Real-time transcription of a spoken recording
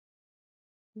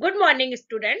Good morning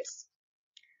students.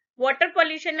 Water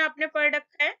pollution आपने पढ़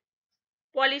रखा है।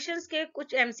 पॉल्यूशंस के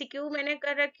कुछ एमसीक्यू मैंने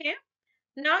कर रखे हैं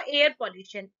ना। एयर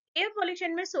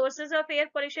पॉल्यूशन में सोर्सेज ऑफ एयर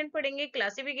पॉल्यूशन पढ़ेंगे,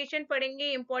 क्लासिफिकेशन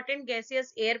पढ़ेंगे, इंपॉर्टेंट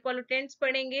गैसियस एयर पॉल्यूटेंट्स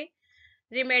पढ़ेंगे,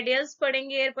 रिमेडियल्स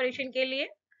पढ़ेंगे एयर पॉल्यूशन के लिए,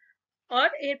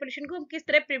 और एयर पॉल्यूशन को हम किस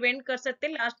तरह प्रिवेंट कर सकते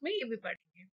हैं लास्ट में ये भी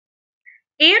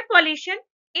पढ़ेंगे। Air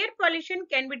pollution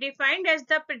can be defined as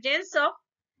the presence of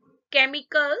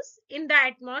chemicals in the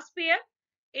atmosphere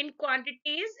in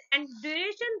quantities and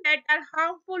duration that are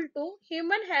harmful to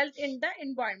human health in the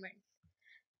environment.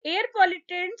 Air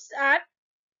pollutants are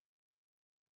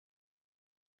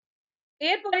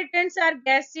air pollutants are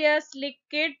gaseous,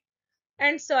 liquid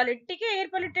and solid. ठीक है, air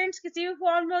pollutants किसी भी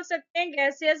form में हो सकते हैं,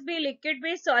 gaseous भी, liquid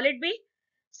भी, सॉलिड भी.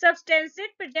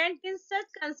 Substances present in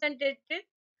such concentration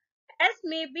as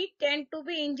may be tend to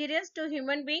be injurious to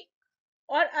human being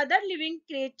or other living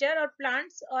creature or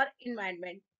plants or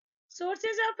environment.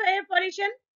 Sources of air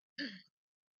pollution: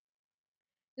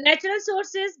 natural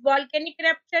sources, volcanic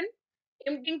eruption,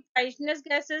 emitting poisonous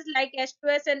gases like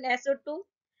H2S and SO2,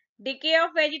 decay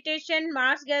of vegetation,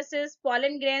 Mars gases,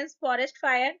 pollen grains, forest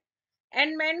fire,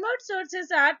 and man-made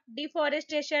sources are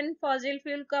deforestation, fossil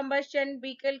fuel combustion,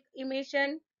 vehicle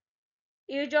emission,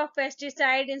 use of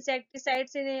pesticide,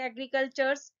 insecticides in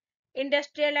agriculture,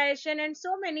 industrialization, and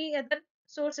so many other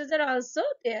sources are also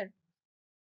there.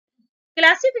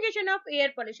 Classification of air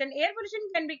pollution. Air pollution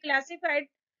can be classified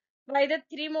by the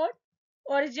three mode: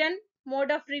 origin,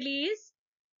 mode of release,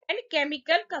 and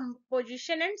chemical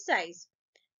composition and size.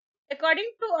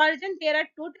 According to origin, there are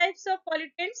two types of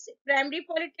pollutants: primary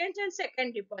pollutants and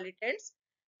secondary pollutants.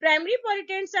 Primary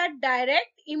pollutants are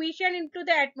direct emission into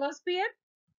the atmosphere,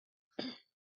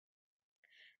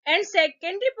 and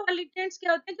secondary pollutants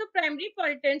क्या होते हैं, जो primary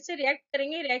pollutants से react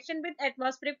करेंगे, reaction with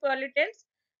atmospheric pollutants.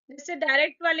 जैसे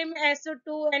direct वाले में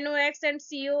SO2, NOx and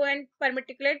CO and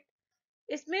particulate,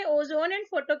 इसमें ओजोन एंड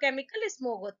फोटोकेमिकल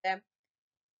स्मोक होता है.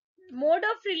 Mode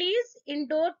of release: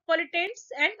 indoor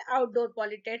pollutants and outdoor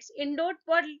pollutants. Indoor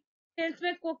pollutants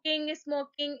में cooking,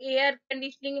 smoking, air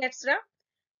conditioning etcetera.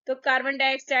 तो carbon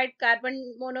dioxide, carbon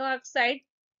monoxide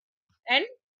and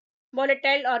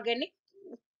volatile organic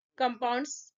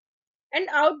compounds. And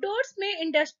outdoors में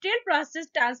industrial process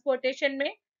transportation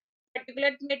में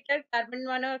particulate matter, carbon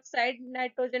monoxide,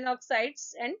 nitrogen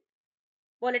oxides and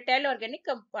volatile organic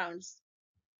compounds.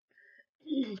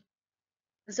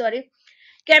 Sorry.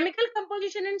 Chemical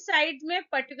composition in sides में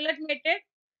particulate matter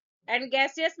and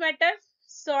gaseous matter,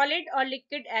 solid or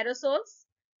liquid aerosols.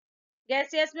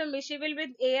 Gaseous में miscible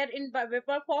with air in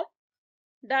vapor form,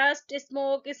 dust,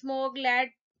 smoke,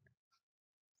 lead,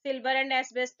 silver and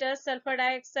asbestos, sulfur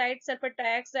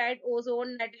dioxide,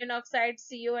 ozone, nitrogen oxide,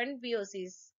 CO and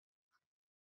VOCs.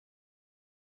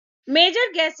 Major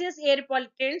gaseous air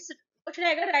pollutants. कुछ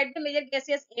रहेगा, right the major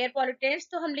gaseous air pollutants,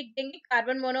 तो हम लिख देंगे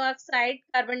carbon monoxide,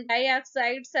 carbon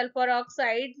dioxide, sulphur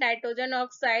oxide, nitrogen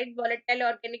oxide, volatile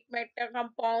organic matter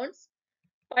compounds,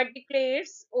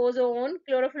 particulates, ozone,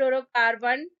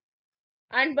 chlorofluorocarbon,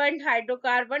 unburned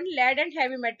hydrocarbon, lead and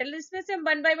heavy metal. इसमें से हम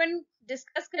one by one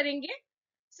discuss करेंगे,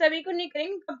 सभी को नहीं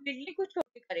करेंगे कंप्लीटली, कुछ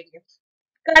छोटे करेंगे.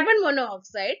 Carbon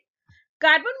monoxide.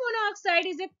 Carbon monoxide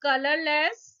is a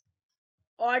colourless,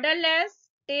 odorless,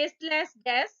 tasteless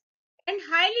gas and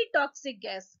highly toxic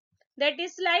gas that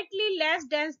is slightly less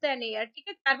dense than air. ठीक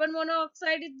है, carbon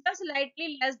monoxide is just slightly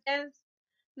less dense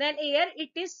than air.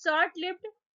 It is short-lived,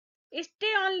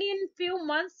 stay only in few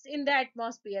months in the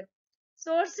atmosphere.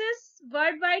 Sources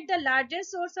worldwide. The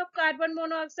largest source of carbon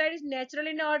monoxide is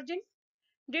natural in origin.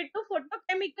 Due to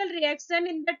photochemical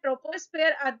reaction in the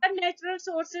troposphere, other natural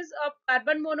sources of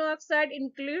carbon monoxide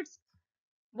includes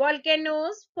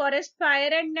volcanoes, forest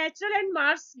fire, and natural and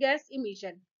Mars gas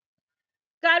emission.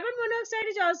 Carbon monoxide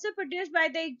is also produced by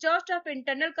the exhaust of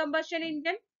internal combustion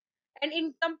engine and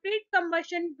incomplete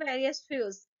combustion various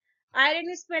fuels.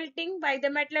 Iron smelting. By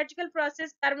the metallurgical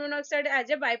process, carbon monoxide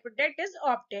as a byproduct is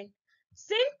obtained.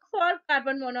 Sink for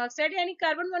carbon monoxide, यानी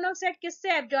carbon monoxide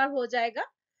किससे absorb हो जाएगा?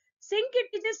 Sink,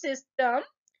 it is a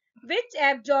system which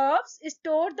absorbs,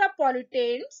 store the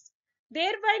pollutants,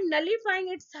 thereby nullifying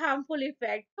its harmful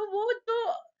effect. तो वो जो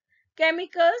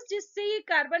chemicals जिससे ये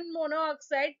carbon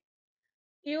monoxide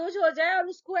use हो जाए और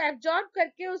उसको एब्जॉर्ब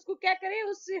करके उसको क्या करे,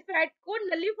 उस इफेक्ट को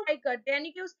नलीफाई करते,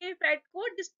 यानी कि उसके इफेक्ट को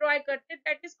डिस्ट्रॉय करते,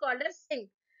 that is called as sink.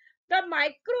 The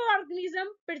micro organism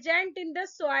present in the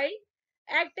soil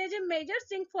act as a major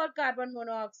sink for carbon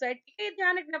monoxide. ठीक है,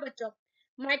 ध्यान रखना बच्चों.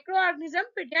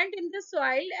 Microorganisms present in the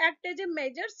soil act as a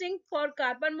major sink for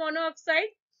carbon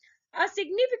monoxide. A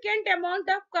significant amount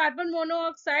of carbon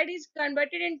monoxide is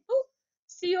converted into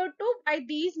CO2 by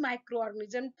these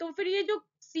microorganisms. तो फिर ये जो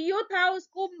CO था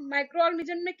उसको माइक्रो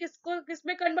ऑर्गेनिज्म में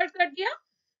किसमें कन्वर्ट कर दिया,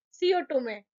 CO2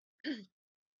 में।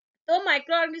 तो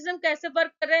माइक्रो ऑर्गेनिज्म कैसे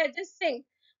वर्क कर रहे हैं, जस्ट सिंक,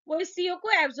 वो इस CO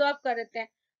को एब्जॉर्ब कर लेते हैं।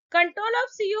 Control of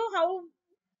CO, how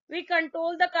we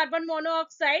control the carbon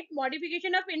monoxide,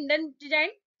 modification of engine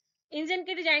design, engine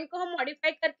के डिजाइन को हम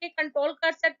मॉडिफाई करके कंट्रोल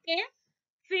कर सकते हैं,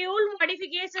 फ्यूल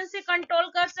मॉडिफिकेशन से कंट्रोल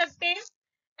कर सकते हैं,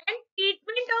 and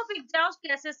treatment of exhaust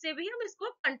gases से भी हम इसको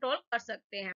कंट्रोल कर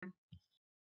सकते हैं।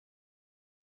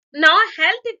 Now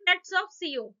health effects of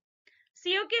CO।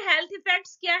 CO के हेल्थ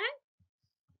इफेक्ट्स क्या है?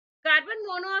 Carbon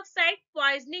monoxide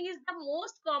poisoning is the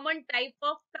most common type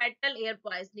of fatal air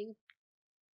poisoning.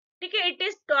 ठीक है, it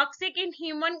is toxic in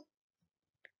human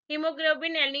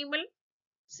hemoglobin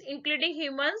animals including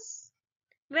humans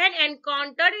when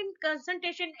encountered in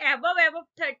concentration above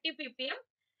 30 ppm.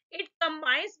 It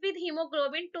combines with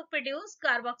hemoglobin to produce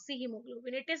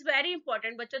carboxyhemoglobin. It is very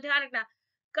important, बच्चों ध्यान रखना,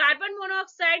 carbon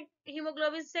monoxide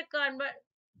haemoglobin से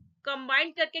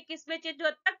combine करके किस में change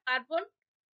होता है,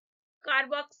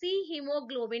 carboxy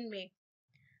haemoglobin में।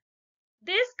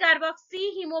 This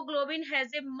carboxyhemoglobin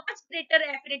has a much greater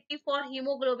affinity for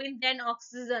hemoglobin than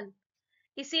oxygen.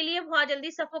 इसीलिए बहुत जल्दी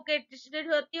सफोकेटेड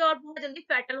होती है और बहुत जल्दी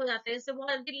फैटल हो जाते हैं, इससे बहुत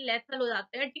जल्दी लेथल हो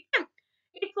जाते हैं। ठीक है,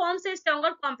 it forms a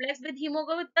stronger complex with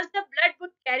haemoglobin, thus the blood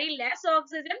would carry less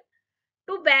oxygen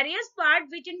to various parts,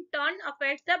 which in turn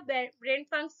affects the brain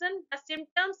function. The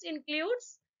symptoms includes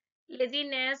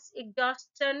laziness,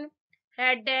 exhaustion,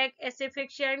 headache,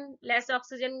 asphyxiation. Less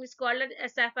oxygen is called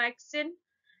asphyxiation,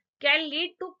 can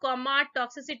lead to coma,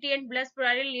 toxicity, and blood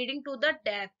spiral, leading to the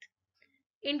death.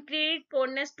 Increased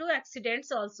proneness to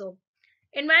accidents also.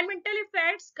 Environmental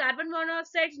effects. Carbon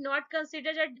monoxide is not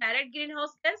considered a direct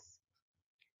greenhouse gas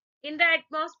in the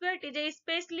atmosphere. It is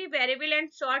especially variable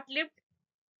and short-lived,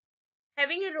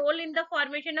 having a role in the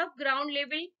formation of ground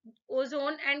level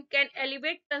ozone and can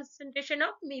elevate concentration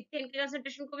of methane की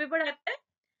concentration को भी बढ़ाता है.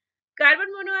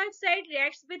 Carbon monoxide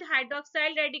reacts with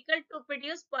hydroxyl radical to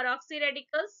produce peroxy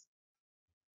radicals.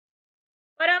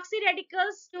 Peroxy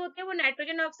radicals जो होते हैं वो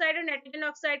nitrogen oxide और नाइट्रोजन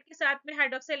ऑक्साइड के साथ में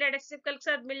हाइड्रोक्साइल रेडिकल के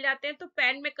साथ मिल जाते हैं, तो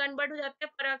पैन में कन्वर्ट हो जाते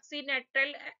हैं पेरोक्सी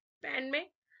नाइट्राइल पैन में।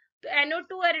 तो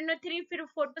NO2 और NO3 फिर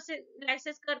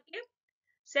फोटोसिंथेसिस करके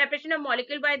separation of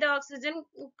molecule by the oxygen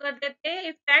कर देते हैं।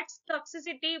 Effects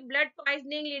toxicity, blood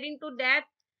poisoning leading to death,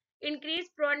 increase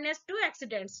proneness to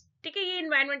accidents. ठीक है, ये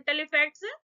इन्वायरमेंटल इफेक्ट्स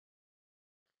है।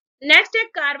 नेक्स्ट है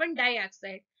carbon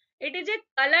dioxide. It is a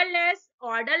colourless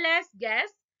odourless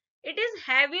gas, it is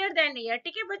heavier than air.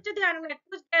 ठीक है बच्चों ध्यान रखना,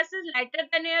 कुछ गैसेस लाइटर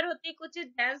देन एयर होती है, कुछ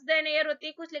डेंस देन एयर होती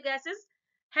है, कुछ गैसेस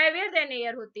हैवियर देन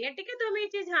एयर होती है। ठीक है, तो हमें ये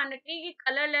चीज ध्यान रखनी है कि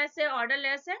कलरलेस है,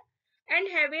 ऑर्डरलेस है एंड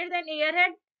हैवियर देन एयर है।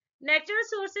 Natural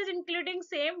sources including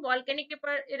same volcanic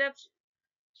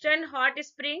eruption, hot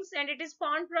springs, and it is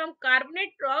found from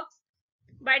carbonate rocks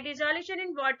by dissolution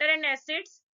in water and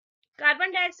acids.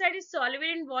 Carbon dioxide is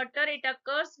soluble in water. It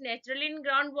occurs naturally in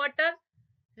groundwater,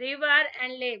 river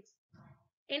and lakes,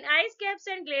 in ice caps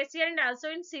and glacier, and also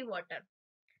in seawater.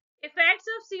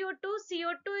 Effects of CO2.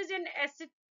 CO2 is an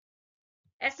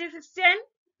asphyxiant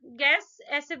gas.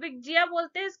 एसिफिक्सिया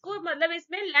बोलते हैं इसको, मतलब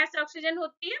इसमें less oxygen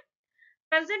होती है।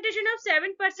 Concentration of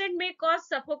 7% may cause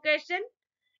suffocation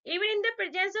even in the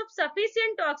presence of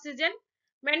sufficient oxygen,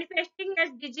 manifesting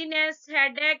as dizziness,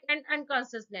 headache, and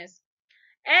unconsciousness.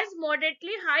 As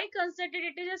moderately high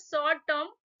concentrated, it is a short-term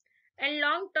and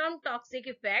long-term toxic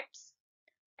effects.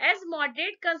 As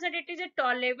moderate concentrated is a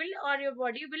tolerable or your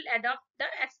body will adopt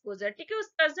the exposure. ठीक है,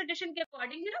 उस concentration के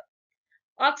according है।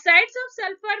 Oxides of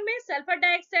sulfur में sulfur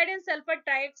dioxide and sulfur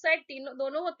trioxide तीनों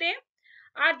दोनों होते हैं,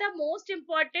 are the most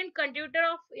important contributor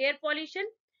of air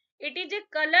pollution. It is a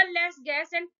colorless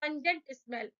gas and pungent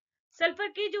smell. Sulphur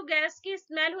की जो गैस की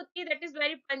स्मेल होती है that is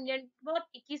very pungent, बहुत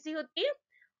तीखी सी होती है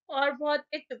और बहुत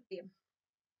तेज चुभती है।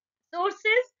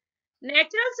 Sources,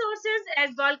 natural sources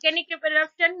as volcanic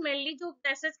eruption, mainly जो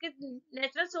gases के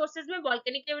natural sources में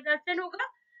volcanic eruption होगा,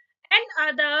 and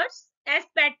others as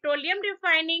petroleum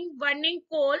refining, burning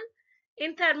coal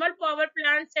in thermal power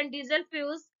plants and diesel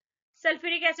fuels,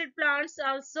 sulfuric acid plants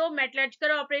also,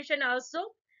 metallurgical operation also,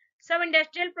 some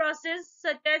industrial process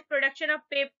such as production of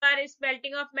paper,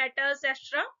 smelting of metals,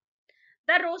 etc.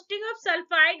 The roasting of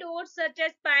sulfide ores such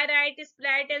as pyrite,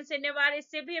 splite and cinnabar,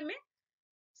 इससे भी हमें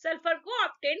sulphur को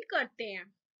obtain करते हैं।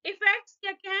 Effects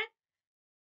क्या क्या है,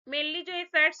 mainly जो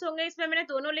इफेक्ट्स होंगे इसमें मैंने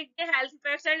दोनों लिख दिए, health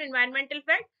effects and environmental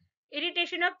effect.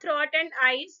 Irritation of throat and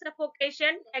eyes,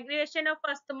 suffocation, aggravation of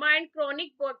asthma and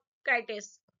chronic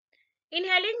bronchitis.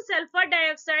 Inhaling sulfur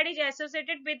dioxide is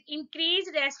associated with increased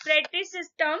respiratory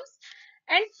systems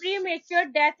and premature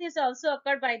death is also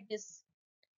occurred by this.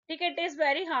 It is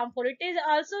very harmful. It is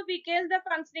also weakens the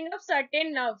functioning of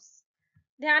certain nerves.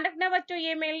 ध्यान रखना बच्चों,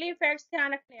 ये mainly effects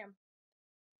ध्यान रखने हैं।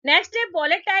 Next है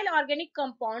volatile organic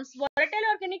compounds. Volatile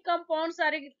organic compounds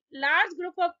are a large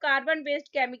group of carbon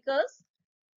based chemicals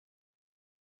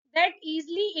that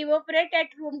easily evaporate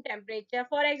at room temperature.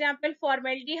 For example,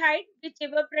 formaldehyde, which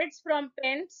evaporates from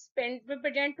paints, paint में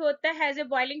present होता है, has a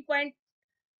boiling point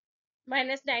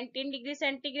 -19 degrees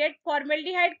centigrade.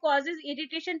 Formaldehyde causes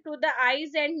irritation to the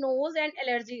eyes and nose and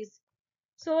allergies.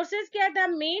 Sources क्या? The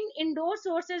main indoor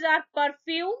sources are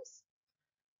perfumes,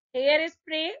 hair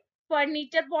spray,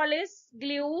 furniture polish,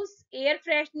 glues, air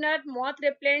freshener, moth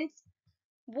repellents,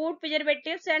 wood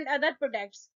preservatives, and other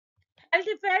products. Health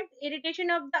effect: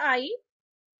 irritation of the eye,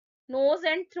 nose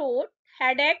and throat,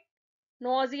 headache,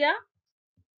 nausea,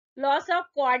 loss of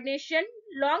coordination.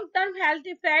 Long-term health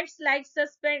effects like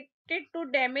suspected to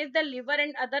damage the liver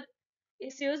and other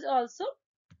issues also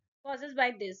causes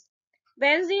by this.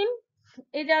 Benzene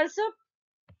is also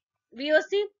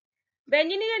VOC.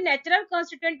 Benzene is a natural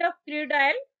constituent of crude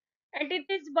oil and it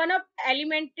is one of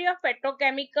elementary of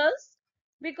petrochemicals.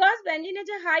 Because benzene has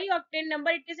a high octane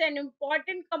number, it is an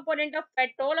important component of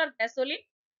petrol or gasoline.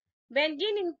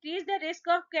 Benzene increase the risk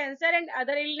of cancer and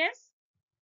other illness.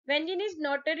 Benzene is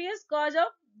notorious cause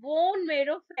of bone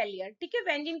marrow failure. ठीक है,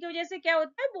 benzene की वजह से क्या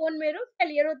होता है? Bone marrow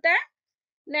failure होता है.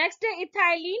 नेक्स्ट है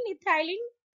ethylene. Ethylene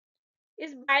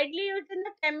is widely used in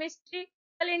the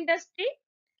केमिस्ट्रिकल industry.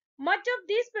 Much of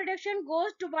this production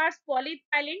goes towards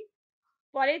polyethylene.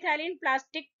 Polyethylene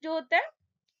plastic जो होता है.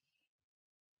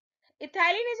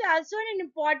 Ethylene is also an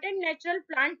important natural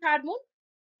plant hormone.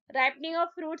 Ripening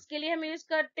of fruits के लिए हम use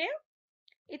करते हैं.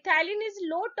 Ethylene is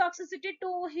low toxicity to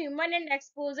human and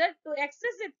exposure to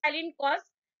excess ethylene cause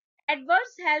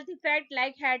adverse health effect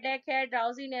like headache है,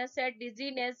 drowsiness है,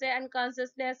 dizziness है,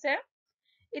 unconsciousness है.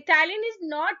 Ethylene is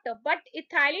not, but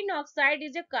ethylene oxide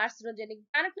is a carcinogenic.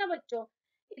 ध्यान रखना बच्चों,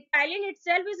 ethylene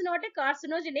itself is not a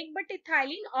carcinogenic, but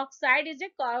ethylene oxide is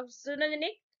a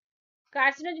carcinogenic.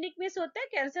 Carcinogenic means होता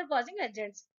है cancer causing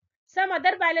agents. Some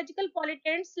other biological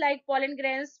pollutants like pollen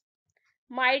grains,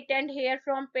 mite and hair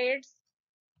from pets,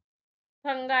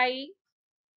 fungi,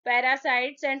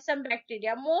 parasites, and some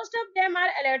bacteria. Most of them are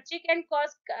allergic and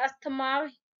cause asthma,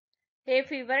 hay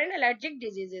fever, and allergic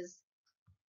diseases.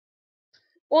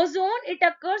 Ozone, it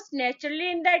occurs naturally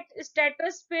in the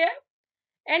stratosphere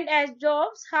and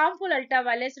absorbs harmful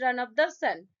ultraviolet run of the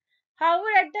sun.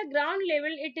 However, at the ground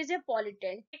level, it is a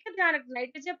pollutant. It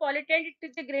is a pollutant,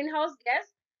 it is a greenhouse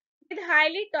gas with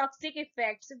highly toxic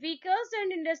effects. Vehicles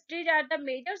and industries are the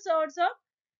major source of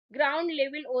ground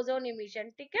level ozone emission.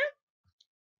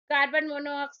 Carbon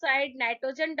monoxide,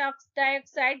 nitrogen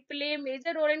dioxide play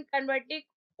major role in converting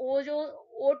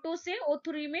O2 से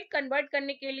O3 में convert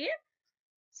करने के लिए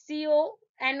CO,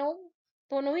 NO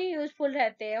दोनों ही useful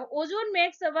रहते हैं. Ozone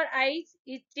makes our eyes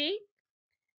itchy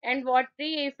and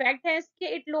watery. Effect है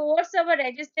इसके, it lowers our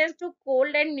resistance to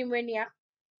cold and pneumonia.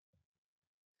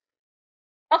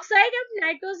 Oxide of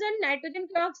nitrogen, nitrogen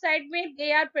oxide में they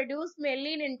are produced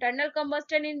mainly in internal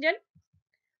combustion engine,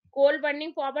 coal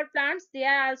burning power plants. They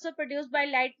are also produced by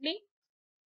lightning,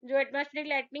 जो atmospheric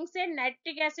lightning से.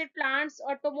 Nitric acid plants,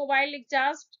 automobile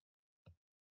exhaust.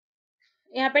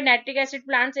 यहाँ पे nitric acid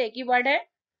plants एक ही word है.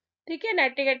 ठीक है,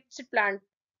 nitric acid plant.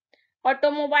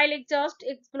 Automobile exhaust,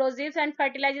 explosives and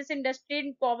fertilisers industry,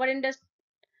 power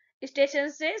industry station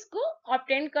से इसको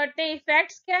ऑब्टेन करते हैं.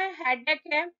 इफेक्ट्स क्या है? हेडेक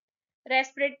है,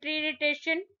 respiratory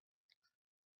irritation,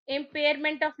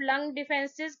 impairment of lung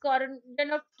defences,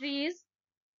 corrosion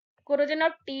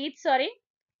of teeth,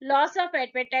 loss of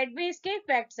appetite भी इसके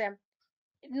इफेक्ट्स है.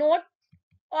 Note: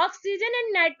 oxygen and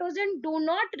nitrogen do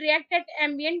not react at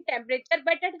ambient temperature,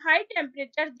 but at high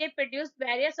temperature they produce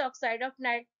various oxide of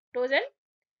nitrogen.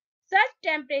 Such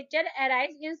temperature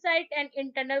arise inside an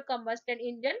internal combustion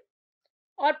engine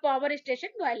और power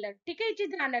station boiler. ठीक है, ये चीज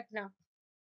ध्यान रखना.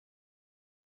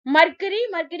 Mercury,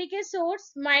 mercury के source,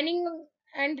 mining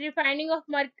and refining of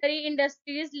mercury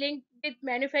industries linked with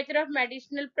manufacture of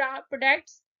medicinal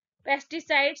products,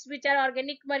 pesticides which are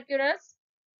organic mercurous.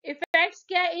 Effects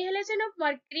क्या? Inhalation of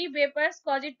mercury vapors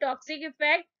causes toxic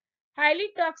effect. Highly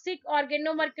toxic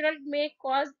organomercury may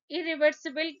cause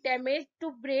irreversible damage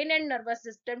to brain and nervous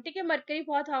system. ठीक है, mercury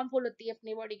बहुत harmful होती है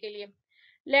अपनी body के लिए.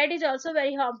 Lead is also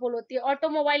very harmful होती है.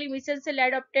 Automobile emission से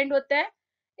lead obtained होता है.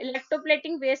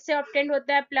 इलेक्ट्रोप्लेटिंग वेस्ट से ऑब्टेंड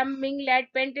होता है. Plumbing, lead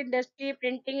paint industry,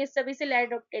 printing, इस सभी से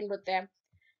लेड ऑब्टेंड होता है.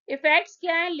 इफेक्ट्स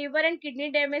क्या है? लिवर एंड किडनी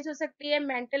डैमेज हो सकती है.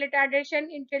 Mental retardation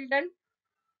in children,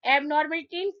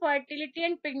 abnormality in fertility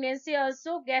and pregnancy,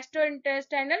 also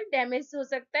gastrointestinal damage हो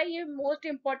सकता है. ये मोस्ट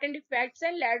इंपॉर्टेंट इफेक्ट्स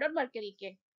हैं लेड और मर्करी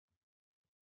के.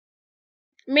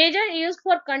 Major use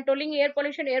for controlling air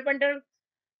pollution. Air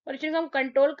pollution को हम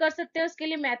कंट्रोल कर सकते हैं, उसके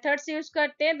लिए मेथड्स यूज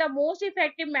करते हैं. The most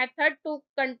effective method to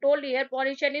control air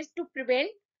pollution is to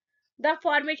prevent the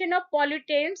formation of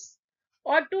pollutants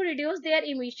और to reduce there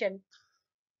emission.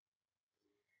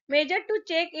 Measure to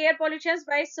check air pollution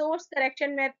by source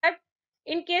correction method.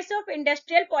 In case of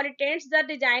industrial pollutants, the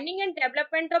designing and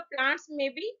development of plants may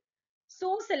be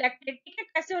so selected. ठीक है,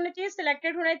 कैसे होना चाहिए?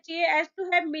 Selected होना चाहिए as to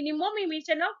have minimum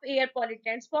emission of air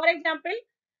pollutants. For example,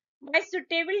 by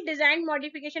suitable design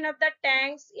modification of the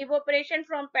tanks, evaporation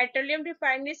from petroleum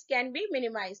refineries can be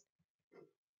minimized.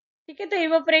 ठीक है, तो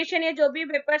इवोपरेशन या जो भी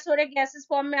वेपर्स हो रहे गैसेस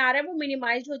फॉर्म में आ रहे हैं वो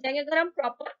मिनिमाइज हो जाएंगे अगर हम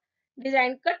प्रॉपर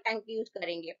डिजाइन का टैंक यूज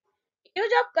करेंगे.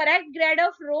 Use of correct grade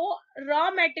of raw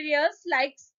materials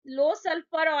like low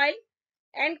sulphur oil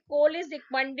and coal is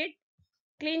recommended.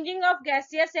 Cleansing of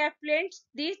gaseous effluents,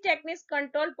 these techniques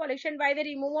control pollution by the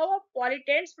removal of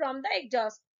pollutants from the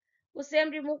exhaust. उससे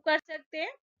हम remove कर सकते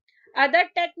हैं. Other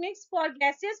techniques for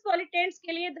gaseous pollutants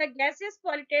के लिए, the gaseous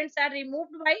pollutants are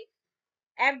removed by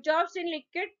absorbs in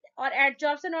liquid और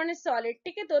absorption on solid.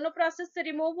 ठीक है, दोनों प्रोसेस से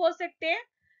रिमूव हो सकते हैं.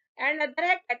 एंड अदर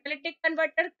है कैटालिटिक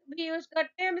कन्वर्टर भी यूज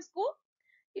करते हैं हम इसको.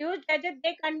 Use as a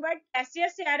they convert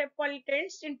gaseous air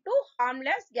pollutants into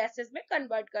harmless gases में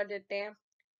कन्वर्ट कर देते हैं.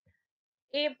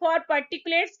 फॉर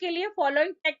पार्टिकुलेट्स के लिए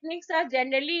following techniques are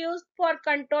generally used for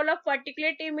control of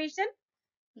particulate emission: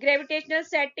 gravitational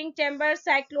setting chamber,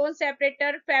 cyclone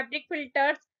separator, fabric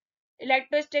filters,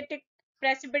 electrostatic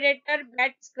precipitator,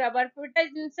 bed scrubber.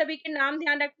 इन सभी के नाम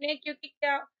ध्यान रखने हैं क्योंकि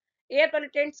क्या एयर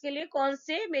पोल्यूटेंट्स के लिए कौन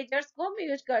से मेजर्स को हम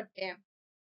यूज करते हैं.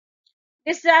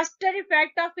 Disaster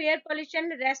effect of air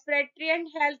pollution, respiratory and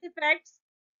health effects.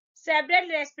 Several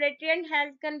respiratory and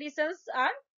health conditions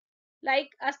are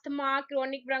like asthma,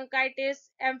 chronic bronchitis,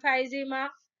 emphysema,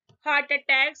 heart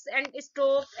attacks, and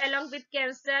stroke, along with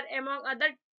cancer, among other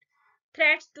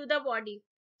threats to the body.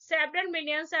 Several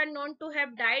millions are known to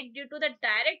have died due to the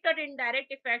direct or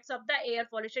indirect effects of the air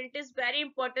pollution. It is very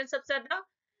important. सबसे ज्यादा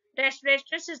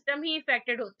respiratory system ही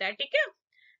affected होता है. ठीक है,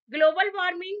 global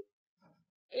warming,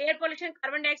 air pollution,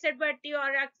 carbon dioxide बढ़ती है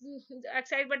और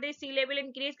oxide बढ़ती है, सी लेवल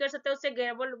इंक्रीज कर सकता है, उससे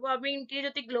ग्लोबल वार्मिंग इंक्रीज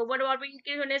होती है. ग्लोबल वार्मिंग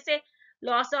इंक्रीज होने से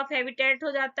लॉस ऑफ हैबिटेट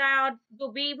हो जाता है और जो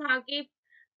भी वहाँ की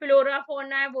फ्लोरा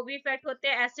फौना है वो भी इफेक्ट होते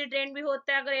हैं. एसिड रेन भी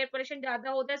होता है अगर एयर पोल्यूशन ज्यादा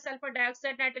होता है. सल्फर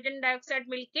डाइऑक्साइड, नाइट्रोजन डाइऑक्साइड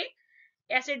मिलके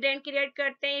एसिड रेन क्रिएट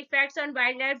करते हैं. इफेक्ट्स ऑन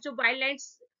वाइल्ड लाइफ, जो वाइल्ड लाइफ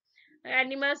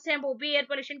एनिमल्स हैं वो भी एयर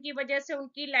पोल्यूशन की वजह से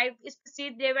उनकी life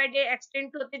species day by day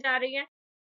extent होती जा रही है.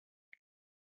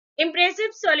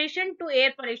 Impressive solution to air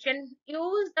pollution.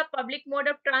 Use the public mode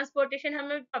of transportation.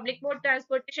 हमें public mode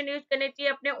transportation यूज करने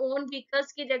चाहिए. अपने own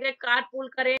vehicles की जगह कार पूल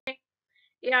करें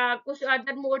या कुछ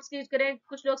अदर मोड्स यूज करें,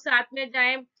 कुछ लोग साथ में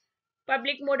जाएं.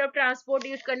 Public mode of transport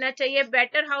use करना चाहिए.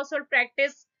 बेटर हाउस होल्ड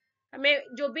प्रैक्टिस,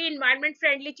 हमें जो भी इन्वायरमेंट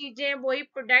फ्रेंडली चीजें हैं वही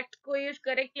प्रोडक्ट को यूज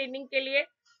करें क्लीनिंग के लिए.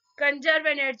 कंजर्व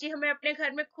एनर्जी, हमें अपने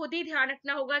घर में खुद ही ध्यान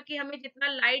रखना होगा कि हमें जितना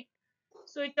लाइट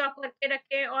स्विच ऑफ करके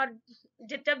रखें और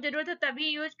जब जरूरत हो तभी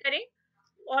यूज करें.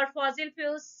 और फॉसिल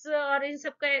फ्यूल्स और इन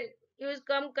सब का यूज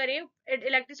कम करें.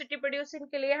 इलेक्ट्रिसिटी प्रोड्यूसिंग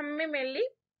के लिए हमें मेनली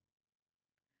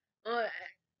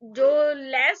जो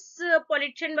लेस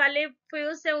पॉल्यूशन वाले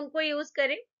फ्यूल्स हैं उनको यूज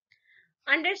करें.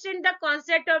 Understand the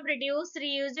concept of reduce,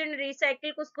 reuse and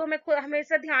recycle. उसको हमें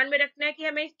हमेशा ध्यान में रखना है कि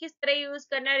हमें किस तरह यूज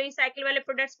करना है. रिसाइकिल वाले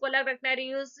प्रोडक्ट्स को अलग रखना है.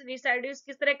 रीयूज रिसाइड्यूस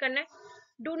किस तरह करना है.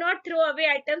 Do not throw away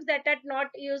items that are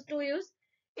not use to use.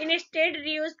 Instead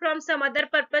reuse from some other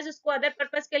purpose. उसको अदर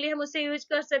पर्पस के लिए हम उसे यूज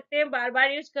कर सकते हैं, बार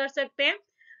बार यूज कर सकते हैं.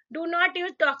 Do not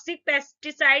use toxic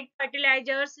pesticide,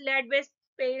 fertilisers, lead based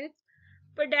paints,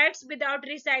 products without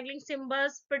recycling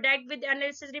symbols, product with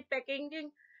unnecessary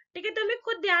packaging. ठीक है, तो हमें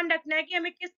खुद ध्यान रखना है कि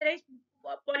हमें किस तरह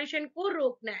पॉल्यूशन को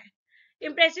रोकना है.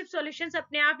 इंप्रेसिव सॉल्यूशंस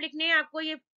अपने आप लिखने हैं. आपको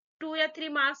ये 2 या 3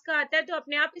 मार्क्स का आता है तो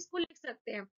अपने आप इसको लिख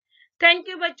सकते हैं. थैंक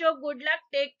यू बच्चों, good luck,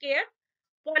 take care.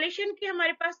 Pollution की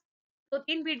हमारे पास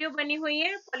 2-3 वीडियो बनी हुई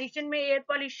है. पॉल्यूशन में एयर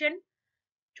पॉल्यूशन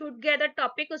छूट गया था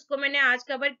टॉपिक, उसको मैंने आज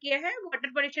कवर किया है. वाटर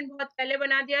पॉल्यूशन बहुत पहले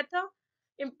बना दिया था.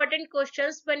 इंपॉर्टेंट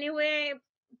क्वेश्चंस बने हुए हैं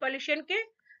पॉल्यूशन के.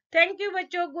 थैंक यू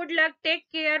बच्चों, good luck, take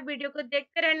care. Video को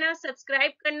देखते रहना,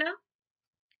 सब्सक्राइब करना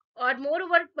और मोर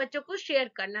ओवर बच्चों को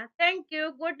शेयर करना. Thank you,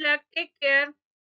 good luck, take care.